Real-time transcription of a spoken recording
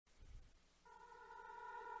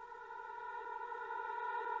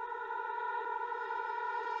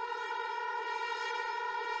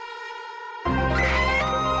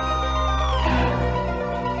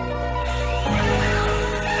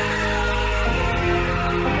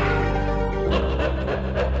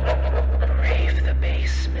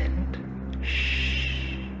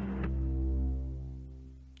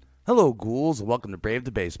Hello, ghouls, and welcome to Brave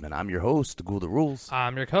the Basement. I'm your host, the Ghoul That Rules.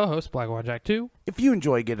 I'm your co-host, Black One Jack 2. If you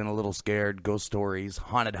enjoy getting a little scared, ghost stories,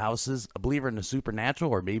 haunted houses, a believer in the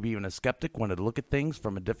supernatural, or maybe even a skeptic wanting to look at things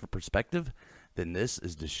from a different perspective, then this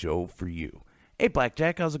is the show for you. Hey,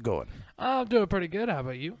 Blackjack, how's it going? I'm doing pretty good. How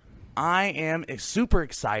about you? I am super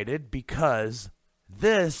excited because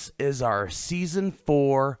this is our Season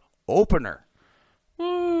 4 opener.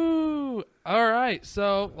 Woo! All right,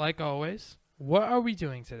 so, like always, what are we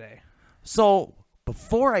doing today? So,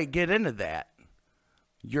 before I get into that,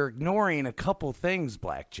 you're ignoring a couple things,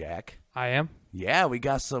 Blackjack. I am? Yeah, we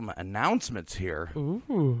got some announcements here.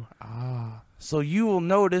 Ooh. So you will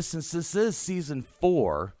notice, since this is Season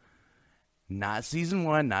 4, not Season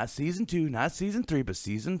 1, not Season 2, not Season 3, but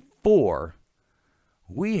Season 4,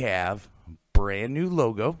 we have a brand new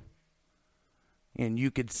logo. And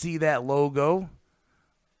you could see that logo.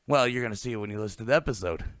 Well, you're going to see it when you listen to the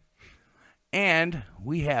episode. And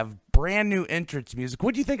we have brand new entrance music.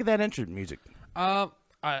 What do you think of that entrance music?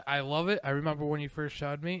 I love it. I remember when you first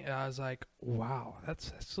showed me, and I was like, wow,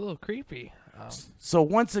 that's a little creepy. So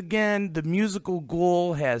once again, the musical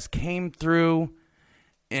ghoul has came through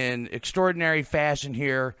in extraordinary fashion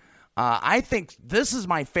here. I think this is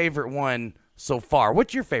my favorite one so far.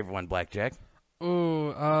 What's your favorite one, Blackjack?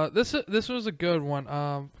 Ooh, this was a good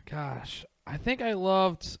one. Gosh, I think I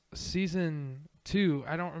loved Season 2.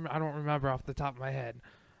 I don't remember off the top of my head.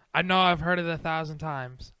 I know I've heard it 1,000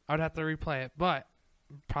 times. I would have to replay it, but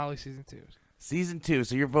probably Season 2. Season 2.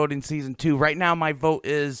 So you're voting Season 2. Right now my vote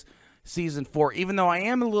is Season 4, even though I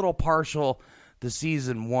am a little partial to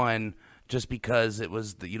Season 1 just because it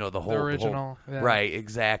was the whole original. Yeah. Right,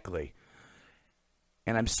 exactly.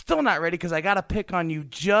 And I'm still not ready because I got to pick on you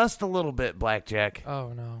just a little bit, Blackjack.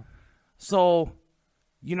 Oh, no. So,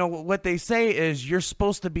 what they say is you're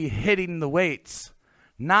supposed to be hitting the weights,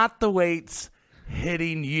 not the weights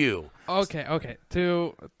hitting you. Okay.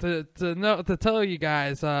 To tell you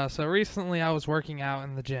guys, so recently I was working out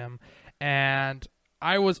in the gym, and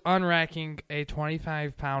I was unracking a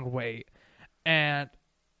 25-pound weight, and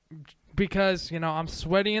because I'm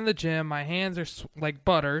sweaty in the gym, my hands are like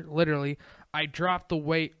butter, literally. I dropped the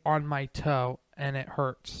weight on my toe, and it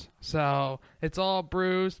hurts. So it's all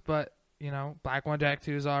bruised, but Black One Jack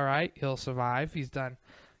 2 is all right. He'll survive. He's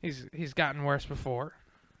gotten worse before.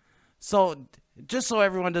 So, just so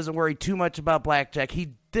everyone doesn't worry too much about Blackjack,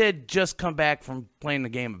 he did just come back from playing the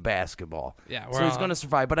game of basketball. Yeah, so he's going to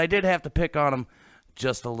survive. But I did have to pick on him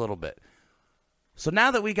just a little bit. So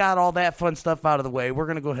now that we got all that fun stuff out of the way, we're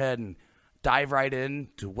going to go ahead and dive right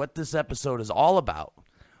into what this episode is all about.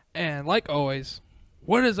 And like always,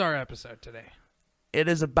 what is our episode today? It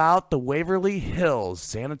is about the Waverly Hills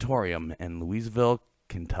Sanatorium in Louisville,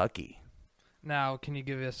 Kentucky. Now, can you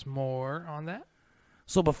give us more on that?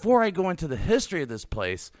 So before I go into the history of this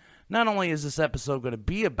place, not only is this episode going to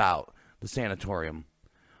be about the sanatorium,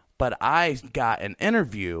 but I got an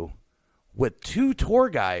interview with 2 tour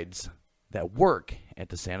guides that work at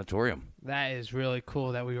the sanatorium. That is really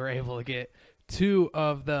cool that we were able to get 2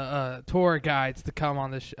 of the tour guides to come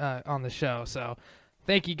on the show. So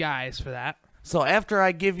thank you guys for that. So after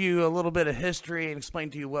I give you a little bit of history and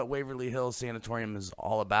explain to you what Waverly Hills Sanatorium is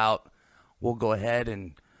all about, we'll go ahead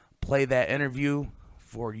and play that interview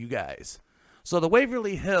for you guys. So the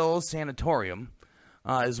Waverly Hills Sanatorium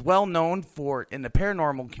is well known in the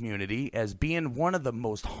paranormal community as being one of the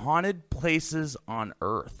most haunted places on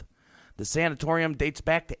Earth. The sanatorium dates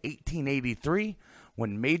back to 1883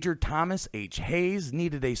 when Major Thomas H. Hayes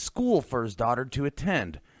needed a school for his daughter to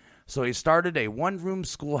attend. So he started a one-room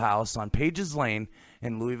schoolhouse on Pages Lane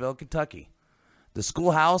in Louisville, Kentucky. The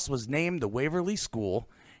schoolhouse was named the Waverly School,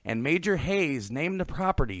 and Major Hayes named the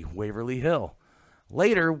property Waverly Hill.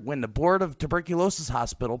 Later, when the Board of Tuberculosis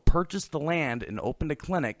Hospital purchased the land and opened a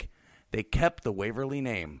clinic, they kept the Waverly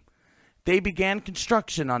name. They began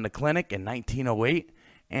construction on the clinic in 1908,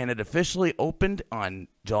 and it officially opened on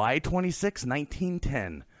July 26,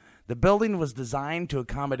 1910. The building was designed to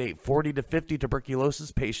accommodate 40 to 50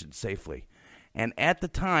 tuberculosis patients safely, and at the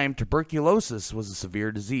time, tuberculosis was a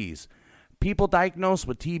severe disease. People diagnosed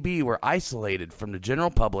with TB were isolated from the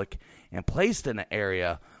general public and placed in an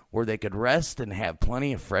area where they could rest and have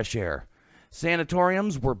plenty of fresh air.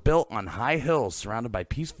 Sanatoriums were built on high hills surrounded by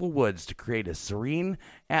peaceful woods to create a serene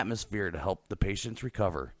atmosphere to help the patients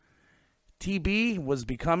recover. TB was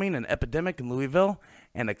becoming an epidemic in Louisville,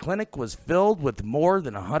 and the clinic was filled with more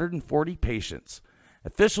than 140 patients.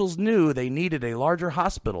 Officials knew they needed a larger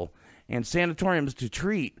hospital and sanatoriums to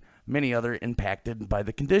treat many other impacted by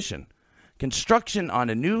the condition. Construction on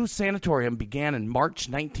a new sanatorium began in March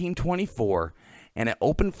 1924, and it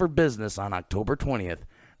opened for business on October 20th,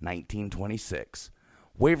 1926.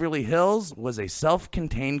 Waverly Hills was a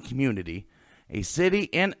self-contained community, a city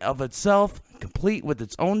in of itself, complete with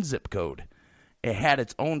its own zip code. It had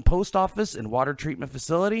its own post office and water treatment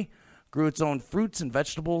facility, grew its own fruits and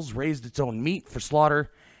vegetables, raised its own meat for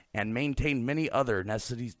slaughter, and maintained many other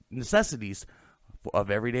necessities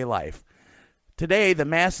of everyday life. Today, the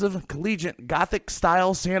massive collegiate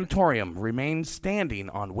Gothic-style sanatorium remains standing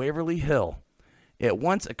on Waverly Hill. It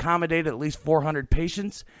once accommodated at least 400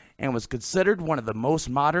 patients and was considered one of the most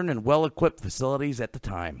modern and well-equipped facilities at the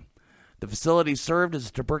time. The facility served as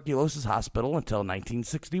a tuberculosis hospital until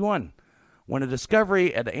 1961, when a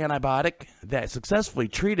discovery of an antibiotic that successfully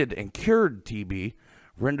treated and cured TB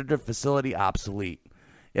rendered the facility obsolete.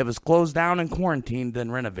 It was closed down and quarantined,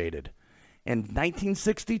 then renovated. In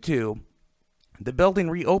 1962, the building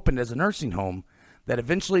reopened as a nursing home that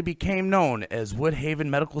eventually became known as Woodhaven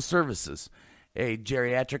Medical Services, a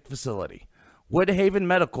geriatric facility. Woodhaven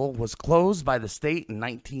Medical was closed by the state in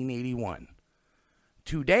 1981.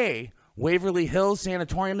 Today, Waverly Hills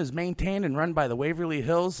Sanatorium is maintained and run by the Waverly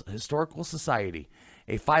Hills Historical Society,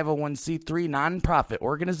 a 501c3 nonprofit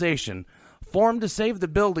organization formed to save the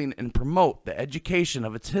building and promote the education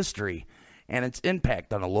of its history and its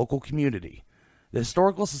impact on the local community. The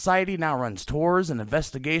Historical Society now runs tours and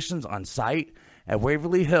investigations on site at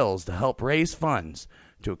Waverly Hills to help raise funds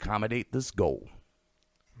to accommodate this goal.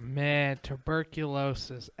 Man,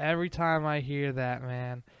 tuberculosis. Every time I hear that,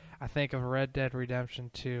 man, I think of Red Dead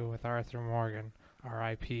Redemption 2 with Arthur Morgan.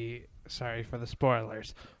 R.I.P. Sorry for the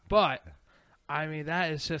spoilers. But, I mean,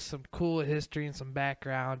 that is just some cool history and some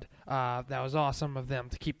background. That was awesome of them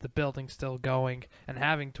to keep the building still going and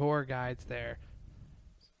having tour guides there.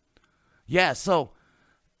 Yeah, so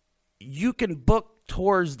you can book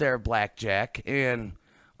tours there, Blackjack, and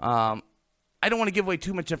I don't want to give away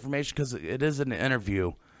too much information because it is an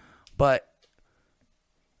interview, but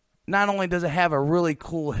not only does it have a really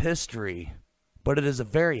cool history, but it is a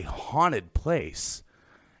very haunted place,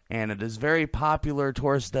 and it is a very popular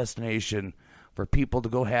tourist destination for people to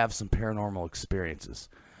go have some paranormal experiences.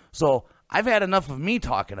 So I've had enough of me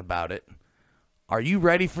talking about it. Are you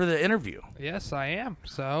ready for the interview? Yes, I am.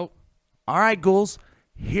 So, all right, ghouls,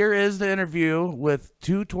 here is the interview with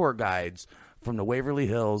two tour guides from the Waverly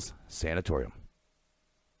Hills Sanatorium.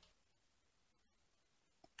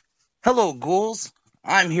 Hello, ghouls.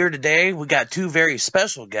 I'm here today. We got two very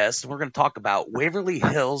special guests. We're going to talk about Waverly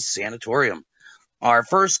Hills Sanatorium. Our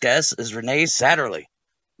first guest is Renee Satterley.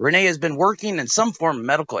 Renee has been working in some form of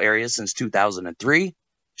medical area since 2003.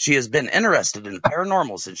 She has been interested in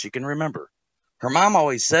paranormal since she can remember. Her mom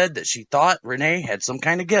always said that she thought Renee had some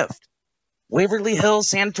kind of gift. Waverly Hills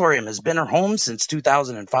Sanatorium has been her home since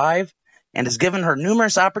 2005 and has given her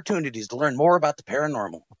numerous opportunities to learn more about the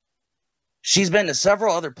paranormal. She's been to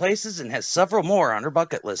several other places and has several more on her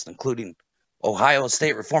bucket list, including Ohio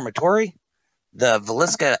State Reformatory, the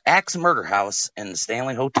Villisca Axe Murder House, and the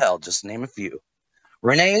Stanley Hotel, just to name a few.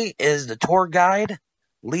 Renee is the tour guide,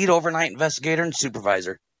 lead overnight investigator, and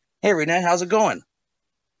supervisor. Hey, Renee, how's it going?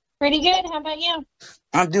 Pretty good. How about you?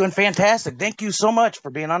 I'm doing fantastic. Thank you so much for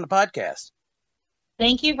being on the podcast.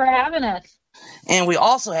 Thank you for having us. And we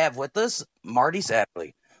also have with us Marty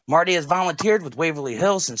Satterley. Marty has volunteered with Waverly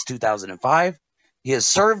Hills since 2005. He has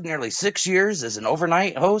served nearly 6 years as an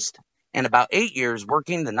overnight host and about 8 years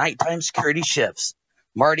working the nighttime security shifts.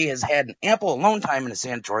 Marty has had an ample alone time in the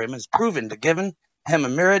sanatorium and has proven to give him a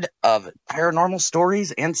myriad of paranormal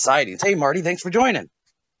stories and sightings. Hey, Marty, thanks for joining.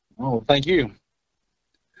 Oh, thank you.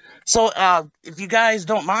 So, if you guys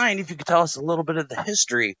don't mind, if you could tell us a little bit of the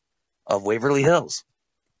history of Waverly Hills.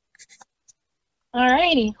 All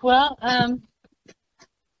righty. Well,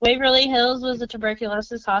 Waverly Hills was a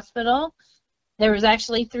tuberculosis hospital. There was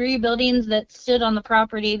actually 3 buildings that stood on the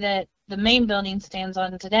property that the main building stands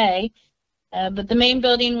on today. But the main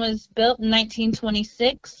building was built in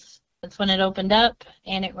 1926. That's when it opened up,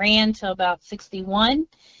 and it ran till about 61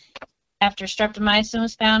 after streptomycin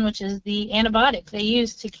was found, which is the antibiotic they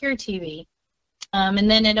used to cure TB.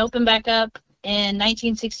 And then it opened back up in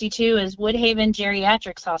 1962 as Woodhaven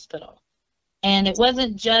Geriatrics Hospital. And it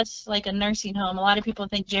wasn't just like a nursing home. A lot of people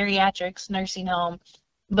think geriatrics, nursing home,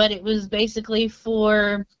 but it was basically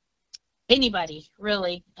for anybody,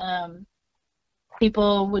 really.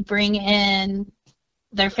 People would bring in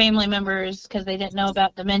their family members because they didn't know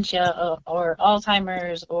about dementia or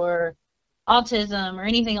Alzheimer's or autism or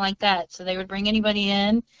anything like that. So they would bring anybody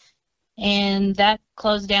in, and that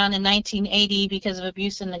closed down in 1980 because of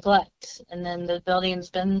abuse and neglect. And then the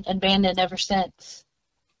building's been abandoned ever since.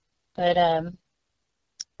 But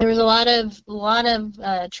there was a lot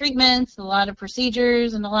of treatments, a lot of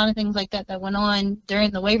procedures, and a lot of things like that that went on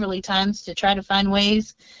during the Waverly times to try to find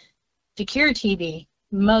ways to cure TB.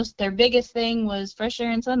 their biggest thing was fresh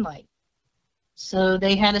air and sunlight. So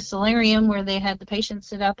they had a solarium where they had the patients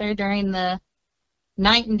sit out there during the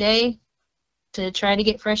night and day to try to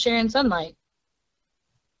get fresh air and sunlight.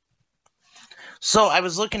 So I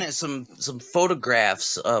was looking at some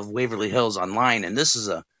photographs of Waverly Hills online, and this is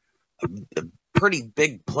a pretty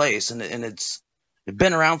big place, and it's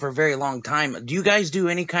been around for a very long time. Do you guys do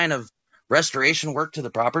any kind of restoration work to the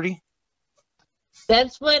property?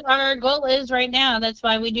 That's what our goal is right now. That's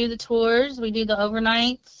why we do the tours, we do the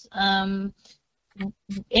overnights.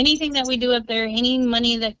 Anything that we do up there, any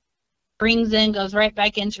money that brings in goes right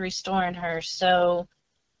back into restoring her. So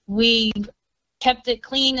we kept it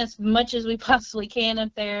clean as much as we possibly can up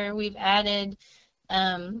there. We've added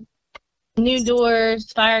new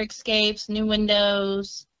doors, fire escapes, new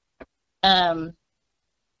windows. Trying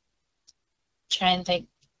to think,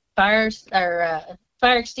 fire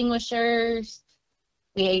extinguishers.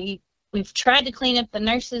 We've tried to clean up the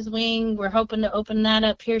nurses' wing. We're hoping to open that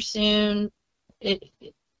up here soon.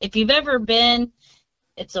 If you've ever been,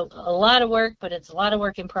 it's a lot of work, but it's a lot of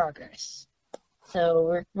work in progress.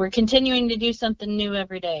 So we're continuing to do something new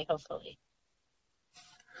every day, hopefully.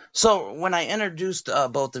 So when I introduced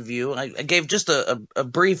both of you, I gave just a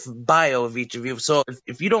brief bio of each of you. So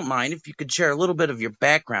if you don't mind, if you could share a little bit of your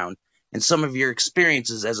background and some of your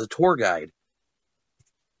experiences as a tour guide.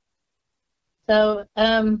 So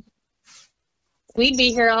we'd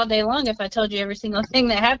be here all day long if I told you every single thing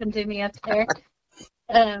that happened to me up there.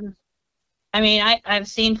 I mean, I've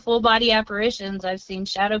seen full body apparitions. I've seen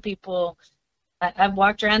shadow people. I've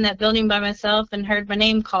walked around that building by myself and heard my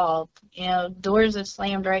name called. You know, doors have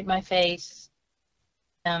slammed right in my face.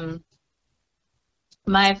 My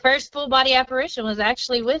first full body apparition was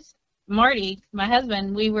actually with Marty, my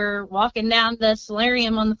husband. We were walking down the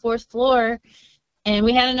solarium on the 4th floor, and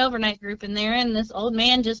we had an overnight group in there, and this old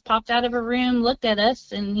man just popped out of a room, looked at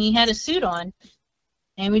us, and he had a suit on.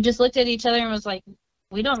 And we just looked at each other and was like,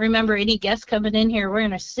 we don't remember any guests coming in here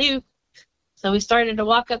wearing a suit. So we started to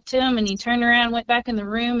walk up to him, and he turned around, went back in the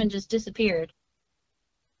room, and just disappeared.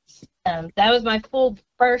 That was my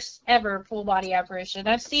first ever full body apparition.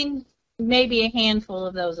 I've seen maybe a handful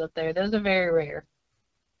of those up there. Those are very rare.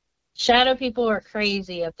 Shadow people are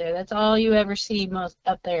crazy up there. That's all you ever see most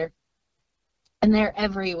up there. And they're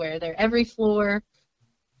everywhere. They're every floor.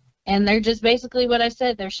 And they're just basically what I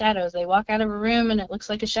said. They're shadows. They walk out of a room, and it looks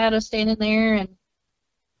like a shadow standing there, and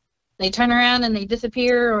they turn around and they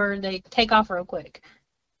disappear, or they take off real quick.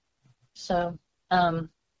 So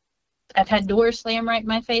I've had doors slam right in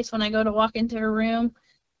my face when I go to walk into a room,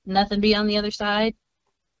 nothing be on the other side.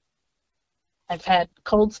 I've had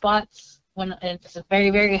cold spots when it's a very,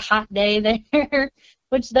 very hot day there,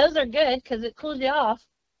 which those are good because it cools you off.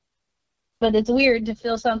 But it's weird to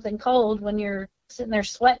feel something cold when you're sitting there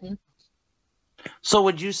sweating. So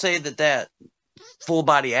would you say that full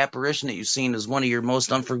body apparition that you've seen is one of your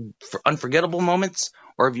most unforgettable moments,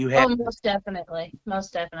 or have you had? Oh, most definitely.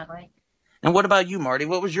 And what about you, Marty?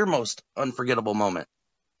 What was your most unforgettable moment?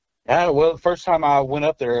 Yeah, well, the first time I went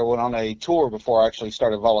up there, I went on a tour before I actually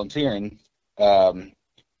started volunteering.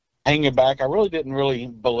 Hanging back, I really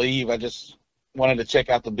didn't believe. I just wanted to check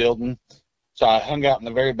out the building. So I hung out in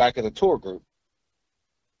the very back of the tour group.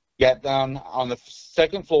 Got down on the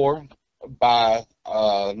 2nd floor by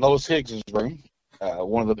Lois Higgs' room,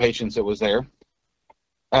 one of the patients that was there.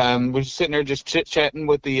 We were sitting there just chit-chatting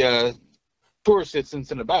with the tour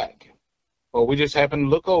assistants in the back. Well, we just happened to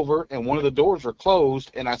look over, and one of the doors were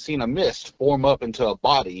closed, and I seen a mist form up into a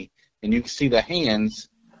body, and you can see the hands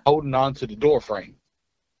holding on to the door frame.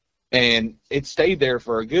 And it stayed there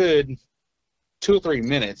for a good 2 or 3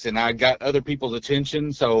 minutes, and I got other people's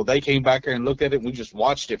attention, so they came back there and looked at it, and we just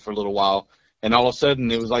watched it for a little while, and all of a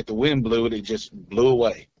sudden it was like the wind blew it, it just blew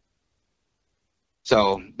away.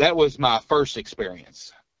 So that was my first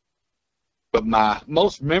experience. But my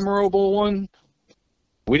most memorable one,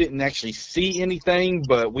 we didn't actually see anything,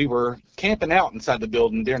 but we were camping out inside the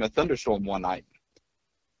building during a thunderstorm one night.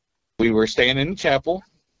 We were staying in the chapel,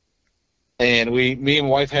 and me and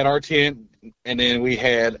my wife had our tent, and then we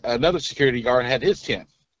had another security guard had his tent.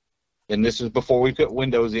 And this was before we put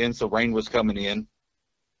windows in, so rain was coming in.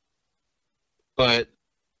 But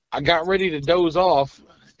I got ready to doze off,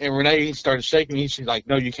 and Renee started shaking me. She's like,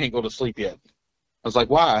 "No, you can't go to sleep yet." I was like,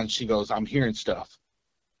 "Why?" And she goes, "I'm hearing stuff."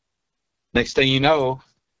 Next thing you know,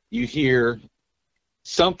 you hear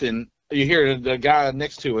something. You hear the guy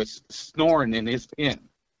next to us snoring in his tent.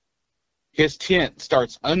 His tent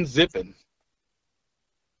starts unzipping.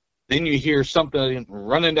 Then you hear something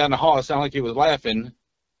running down the hall. It sounded like he was laughing,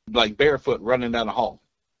 like barefoot running down the hall.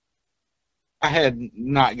 I had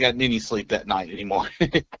not gotten any sleep that night anymore.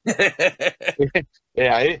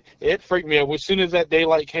 Yeah, it freaked me out. As soon as that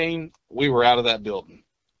daylight came, we were out of that building.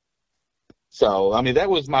 So, I mean, that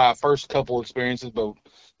was my first couple experiences, but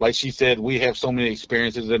like she said, we have so many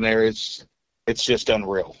experiences in there. It's just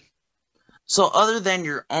unreal. So other than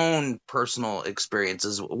your own personal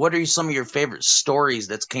experiences, what are some of your favorite stories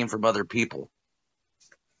that came from other people?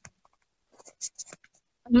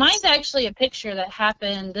 Mine's actually a picture that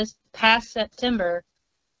happened this past September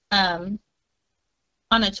on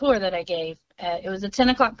a tour that I gave. It was a 10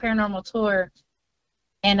 o'clock paranormal tour,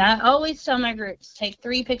 and I always tell my groups, take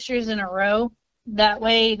 3 pictures in a row. That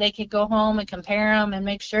way they could go home and compare them and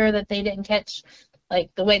make sure that they didn't catch,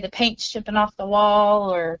 like, the way the paint's chipping off the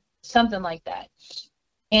wall or something like that.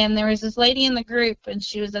 And there was this lady in the group, and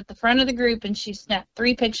she was at the front of the group, and she snapped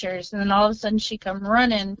 3 pictures, and then all of a sudden she come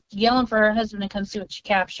running, yelling for her husband to come see what she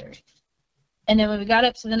captured. And then when we got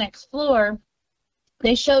up to the next floor,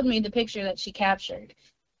 they showed me the picture that she captured.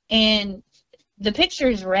 And the picture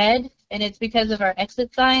is red, and it's because of our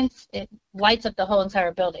exit signs. It lights up the whole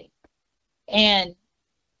entire building. And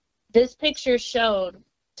this picture showed,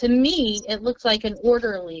 to me, it looks like an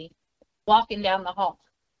orderly walking down the hall.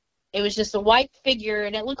 It was just a white figure,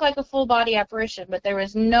 and it looked like a full-body apparition, but there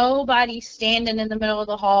was nobody standing in the middle of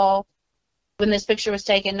the hall when this picture was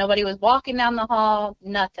taken. Nobody was walking down the hall,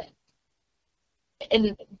 nothing.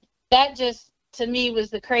 And that just, to me,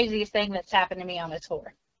 was the craziest thing that's happened to me on a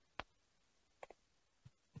tour.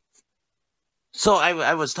 So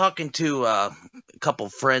I was talking to a couple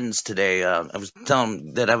friends today. I was telling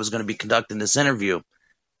them that I was going to be conducting this interview,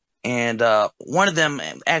 and one of them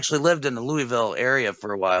actually lived in the Louisville area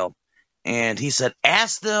for a while. And he said,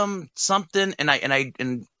 ask them something,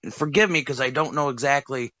 and forgive me because I don't know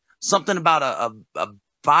exactly, something about a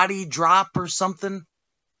body drop or something.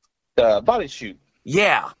 Body shoot.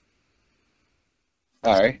 Yeah.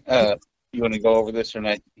 All right. You want to go over this or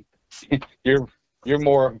not? You're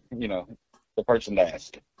more, the person to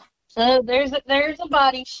ask. So there's a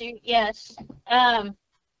body shoot, yes. But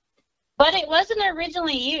it wasn't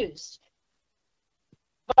originally used.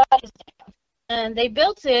 And they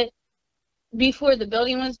built it before the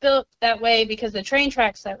building was built. That way, because the train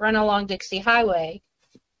tracks that run along Dixie Highway,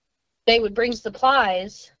 they would bring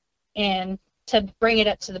supplies and to bring it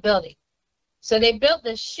up to the building. So they built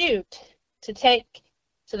this chute to take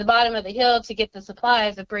to the bottom of the hill to get the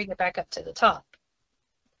supplies and bring it back up to the top.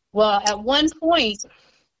 Well, at one point,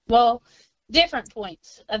 different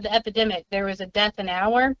points of the epidemic, there was a death an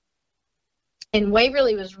hour, and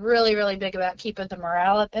Waverly was really, really big about keeping the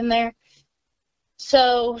morale up in there.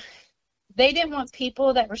 So they didn't want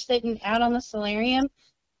people that were sitting out on the solarium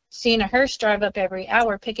seeing a hearse drive up every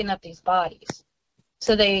hour picking up these bodies.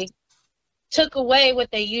 So they took away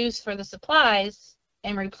what they used for the supplies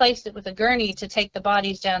and replaced it with a gurney to take the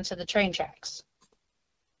bodies down to the train tracks.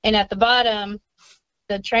 And at the bottom,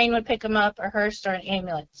 the train would pick them up, a hearse, or an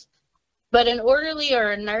ambulance. But an orderly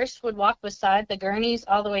or a nurse would walk beside the gurneys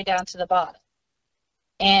all the way down to the bottom.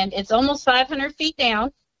 And it's almost 500 feet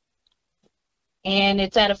down. And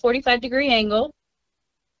it's at a 45-degree angle.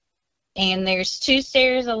 And there's 2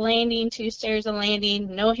 stairs, a landing, 2 stairs, a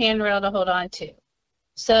landing, no handrail to hold on to.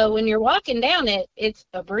 So when you're walking down it, it's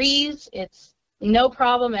a breeze. It's no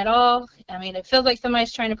problem at all. I mean, it feels like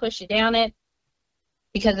somebody's trying to push you down it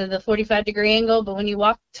because of the 45-degree angle. But when you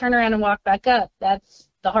turn around and walk back up, that's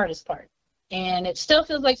the hardest part. And it still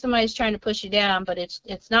feels like somebody's trying to push you down, but it's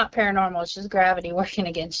not paranormal. It's just gravity working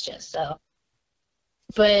against you. So.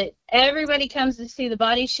 But everybody comes to see the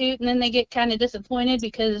body shoot, and then they get kind of disappointed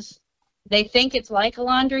because they think it's like a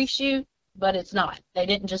laundry chute, but it's not. They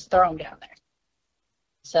didn't just throw them down there.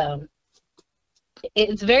 So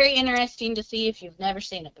it's very interesting to see if you've never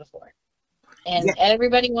seen it before. And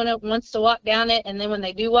everybody wants to walk down it, and then when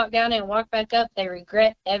they do walk down it and walk back up, they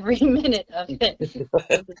regret every minute of it.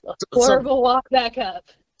 It's a horrible walk back up.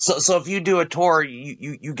 So if you do a tour,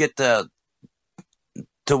 you get to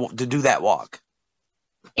do that walk.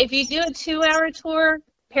 If you do a 2-hour tour,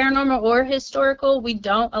 paranormal or historical, we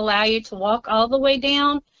don't allow you to walk all the way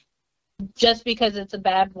down just because it's a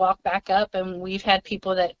bad walk back up. And we've had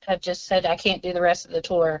people that have just said, I can't do the rest of the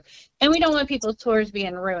tour. And we don't want people's tours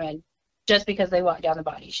being ruined just because they walk down the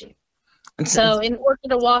body chute. So in order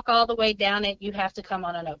to walk all the way down it, you have to come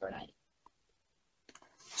on an overnight.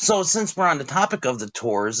 So since we're on the topic of the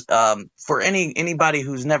tours, for anybody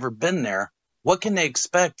who's never been there, what can they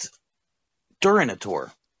expect during a tour?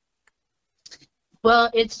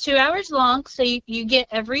 Well, it's 2 hours long, so you get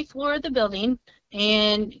every floor of the building,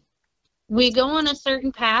 and we go on a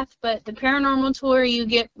certain path, but the paranormal tour, you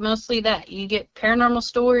get mostly that. You get paranormal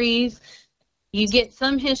stories, You get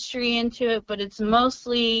some history into it, but it's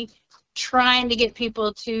mostly trying to get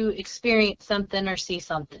people to experience something or see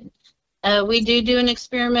something. We do an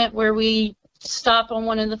experiment where we stop on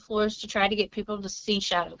one of the floors to try to get people to see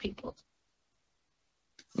shadow people.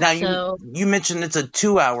 Now, So- you mentioned it's a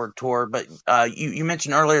 2-hour tour, but you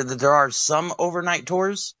mentioned earlier that there are some overnight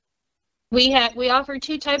tours? We offer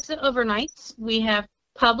 2 types of overnights. We have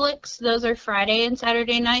Publix, those are Friday and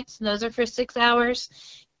Saturday nights, those are for 6 hours.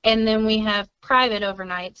 And then we have private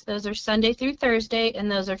overnights, those are Sunday through Thursday,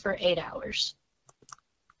 and those are for 8 hours.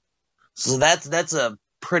 So that's a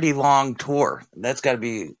pretty long tour. That's got to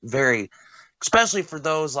be very, especially for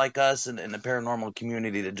those like us in the paranormal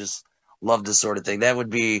community that just love this sort of thing. That would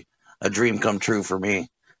be a dream come true for me.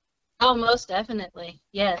 Oh, most definitely,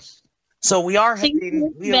 yes. So we are So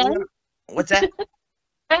heading. Ben? What's that?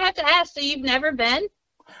 I have to ask, so you've never been?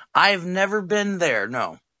 I've never been there.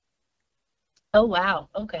 No, Oh, wow,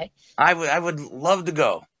 okay. I would love to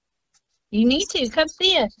go. You need to, come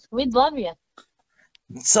see us. We'd love you.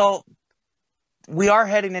 So we are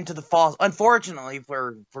heading into the fall. Unfortunately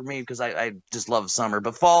for me, because I just love summer,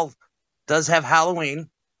 but fall does have Halloween.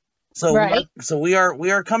 So Right. we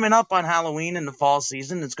are coming up on Halloween in the fall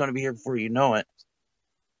season. It's going to be here before you know it.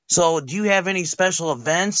 So do you have any special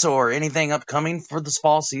events or anything upcoming for this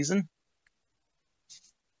fall season?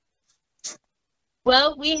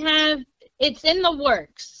 Well, it's in the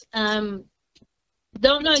works.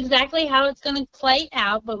 Don't know exactly how it's going to play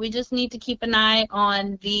out, but we just need to keep an eye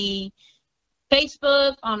on the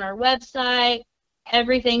Facebook, on our website,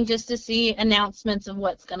 everything, just to see announcements of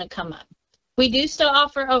what's going to come up. We do still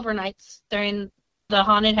offer overnights during the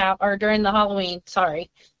haunted house, or during the Halloween, sorry.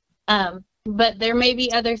 But there may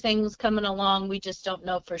be other things coming along. We just don't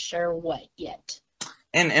know for sure what yet.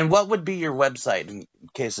 And what would be your website in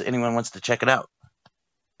case anyone wants to check it out?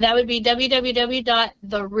 That would be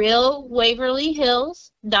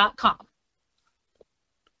www.therealwaverlyhills.com.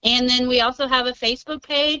 And then we also have a Facebook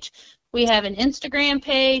page. We have an Instagram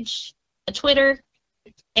page, a Twitter,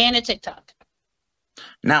 and a TikTok.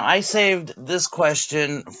 Now, I saved this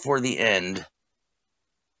question for the end.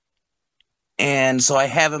 And so I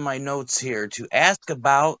have in my notes here to ask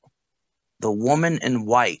about the woman in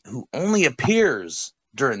white who only appears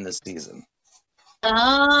during this season.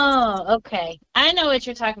 Oh, okay. I know what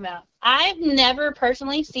you're talking about. I've never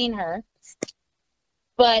personally seen her,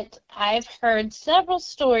 but I've heard several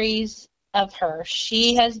stories of her.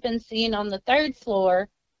 She has been seen on the 3rd floor,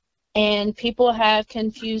 and people have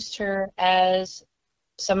confused her as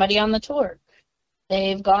somebody on the tour.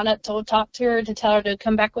 They've gone up to talk to her to tell her to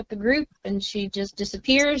come back with the group, and she just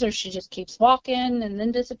disappears, or she just keeps walking and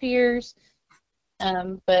then disappears.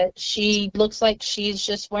 But she looks like she's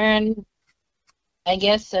just wearing, I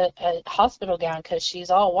guess, a hospital gown, because she's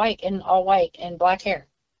all white and black hair,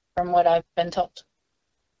 from what I've been told.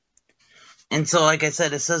 And so, like I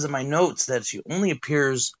said, it says in my notes that she only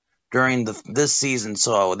appears during this season,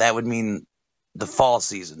 so that would mean the fall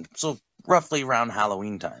season. So roughly around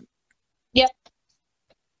Halloween time. Yep.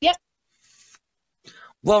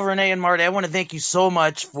 Well, Renee and Marty, I want to thank you so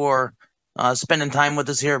much for spending time with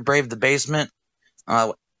us here at Brave the Basement.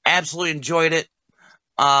 Absolutely enjoyed it.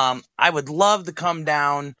 I would love to come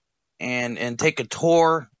down and take a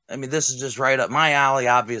tour. I mean, this is just right up my alley,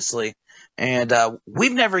 obviously. And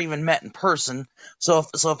we've never even met in person. So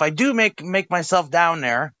if I do make myself down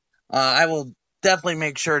there, I will definitely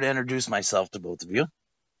make sure to introduce myself to both of you.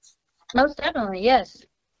 Most definitely, yes.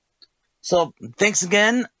 So thanks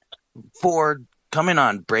again for coming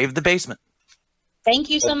on Brave the Basement. Thank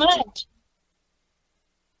you so much.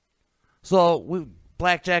 So,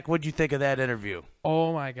 Blackjack, what'd you think of that interview?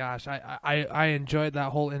 Oh my gosh, I enjoyed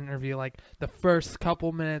that whole interview. Like the first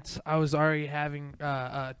couple minutes, I was already having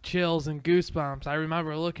chills and goosebumps. I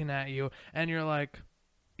remember looking at you, and you're like,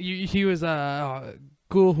 he was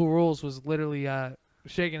Ghoul Who Rules was literally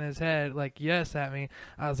shaking his head like yes at me.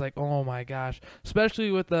 I was like, oh my gosh, especially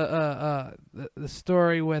with the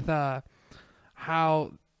story with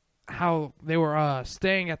how they were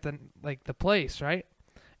staying at the place, right?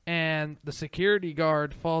 And the security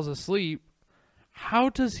guard falls asleep. How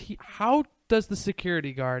does the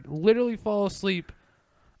security guard literally fall asleep,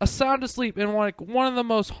 sound asleep in one of the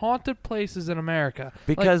most haunted places in America?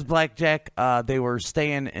 Because Blackjack, they were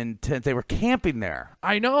staying in tent. They were camping there.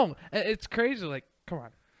 I know, it's crazy. Like, come on.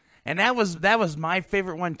 And that was my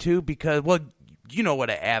favorite one too, because you know what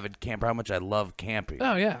an avid camper, how much I love camping.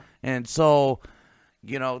 Oh yeah. And so,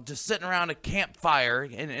 just sitting around a campfire,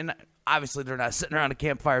 and obviously they're not sitting around a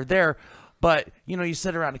campfire there, but you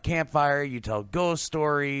sit around a campfire, you tell ghost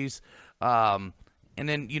stories, and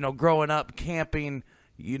then growing up camping,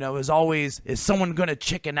 is always, is someone going to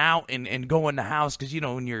chicken out and go in the house? Because,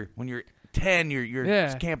 when you're 10, you're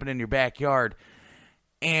Yeah. camping in your backyard.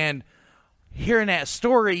 And hearing that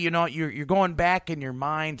story, you're going back in your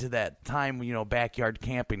mind to that time, backyard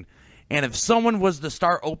camping. And if someone was to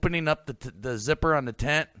start opening up the zipper on the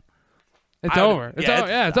tent, It's I would- over. It's yeah, over.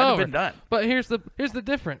 Yeah, it's I'd have over. been done. But here's the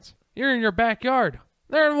difference. You're in your backyard.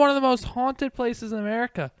 They're in one of the most haunted places in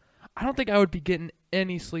America. I don't think I would be getting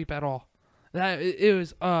any sleep at all. It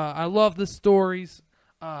was. I love the stories.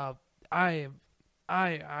 I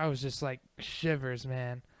was just like shivers,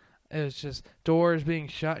 man. It was just doors being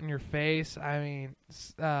shut in your face. I mean,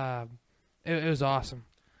 it was awesome.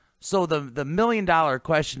 So the $1 million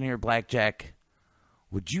question here, Blackjack,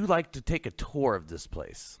 would you like to take a tour of this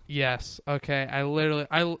place? Yes. Okay.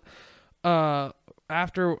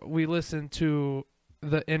 After we listened to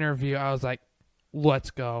the interview, I was like,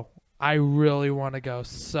 let's go. I really want to go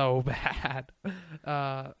so bad.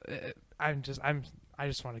 I just want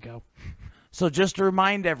to go. So just to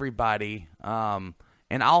remind everybody, and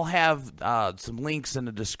I'll have some links in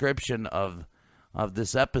the description of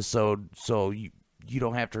this episode, so you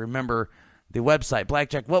don't have to remember the website.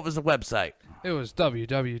 Blackjack, what was the website? It was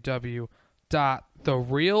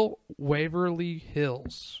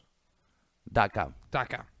www.therealwaverlyhills.com.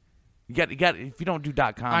 .com. You got. If you don't do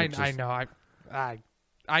 .com, I know.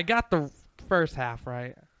 I got the first half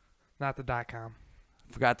right, not the .com.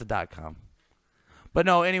 Forgot the .com. But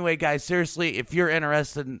no, anyway, guys, seriously, if you're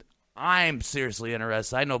interested, I'm seriously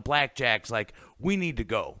interested. I know Blackjack's like, we need to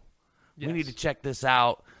go. Yes. We need to check this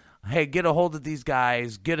out. Hey, get a hold of these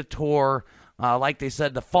guys. Get a tour. Like they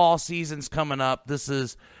said, the fall season's coming up. This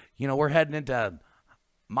is, we're heading into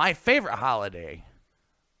my favorite holiday,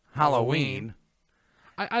 Halloween.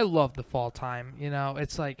 I love the fall time.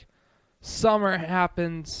 It's like summer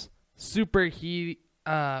happens, super heat,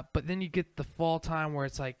 but then you get the fall time where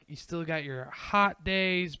it's like you still got your hot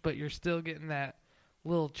days, but you're still getting that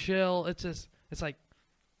little chill. It's like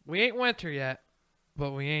we ain't winter yet,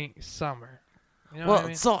 but we ain't summer. You know what I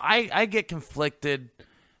mean? So I get conflicted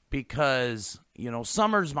because,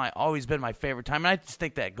 summer's always been my favorite time. And I just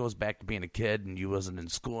think that goes back to being a kid and you wasn't in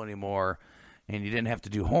school anymore and you didn't have to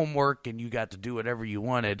do homework and you got to do whatever you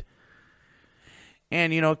wanted.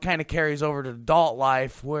 And, it kind of carries over to adult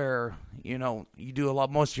life where, you do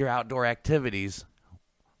most of your outdoor activities.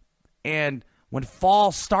 And when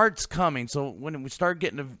fall starts coming, so when we start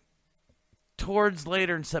getting towards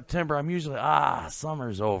later in September, I'm usually,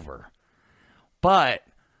 summer's over. But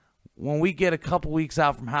when we get a couple weeks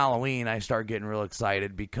out from Halloween, I start getting real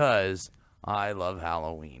excited because I love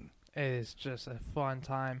Halloween. It is just a fun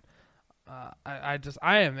time. I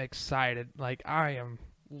am excited. Like I am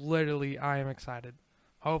excited.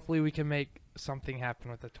 Hopefully we can make something happen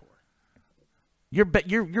with the tour. You're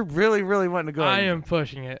really, really wanting to go. I am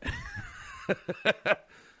pushing it.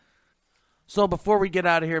 So before we get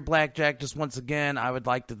out of here, Blackjack, just once again, I would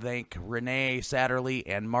like to thank Renee Satterley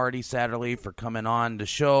and Marty Satterley for coming on the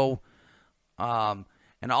show. And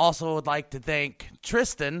I also would like to thank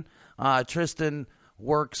Tristan. Tristan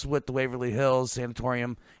works with the Waverly Hills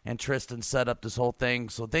Sanatorium, and Tristan set up this whole thing.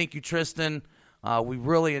 So thank you, Tristan. We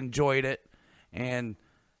really enjoyed it. And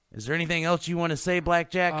is there anything else you want to say,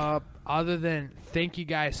 Blackjack? Other than thank you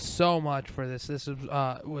guys so much for this. This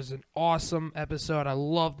was an awesome episode. I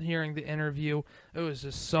loved hearing the interview. It was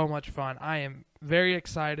just so much fun. I am very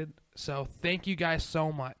excited. So thank you guys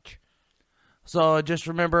so much. So just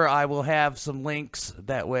remember, I will have some links.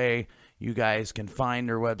 That way you guys can find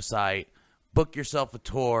their website, book yourself a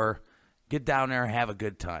tour, get down there and have a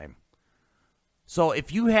good time. So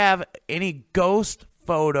if you have any ghost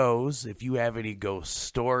photos, if you have any ghost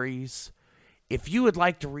stories, if you would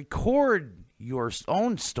like to record your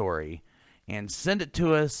own story and send it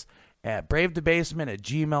to us at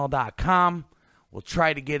bravethebasement@gmail.com, we'll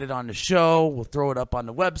try to get it on the show. We'll throw it up on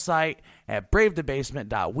the website at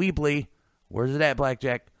bravethebasement.weebly. Where's it at,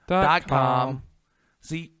 Blackjack? .com.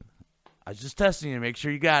 See, I was just testing you to make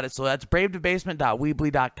sure you got it. So that's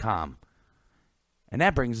bravethebasement.weebly.com. And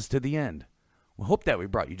that brings us to the end. We hope that we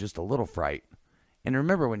brought you just a little fright. And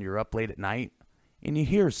remember, when you're up late at night and you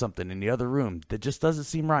hear something in the other room that just doesn't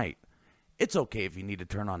seem right, it's okay if you need to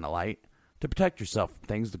turn on the light to protect yourself from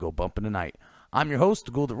things to go bump in the night. I'm your host,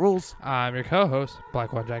 The Ghoul That Rules. I'm your co-host,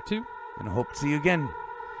 Black One Jack 2. And I hope to see you again.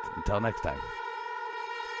 Until next time.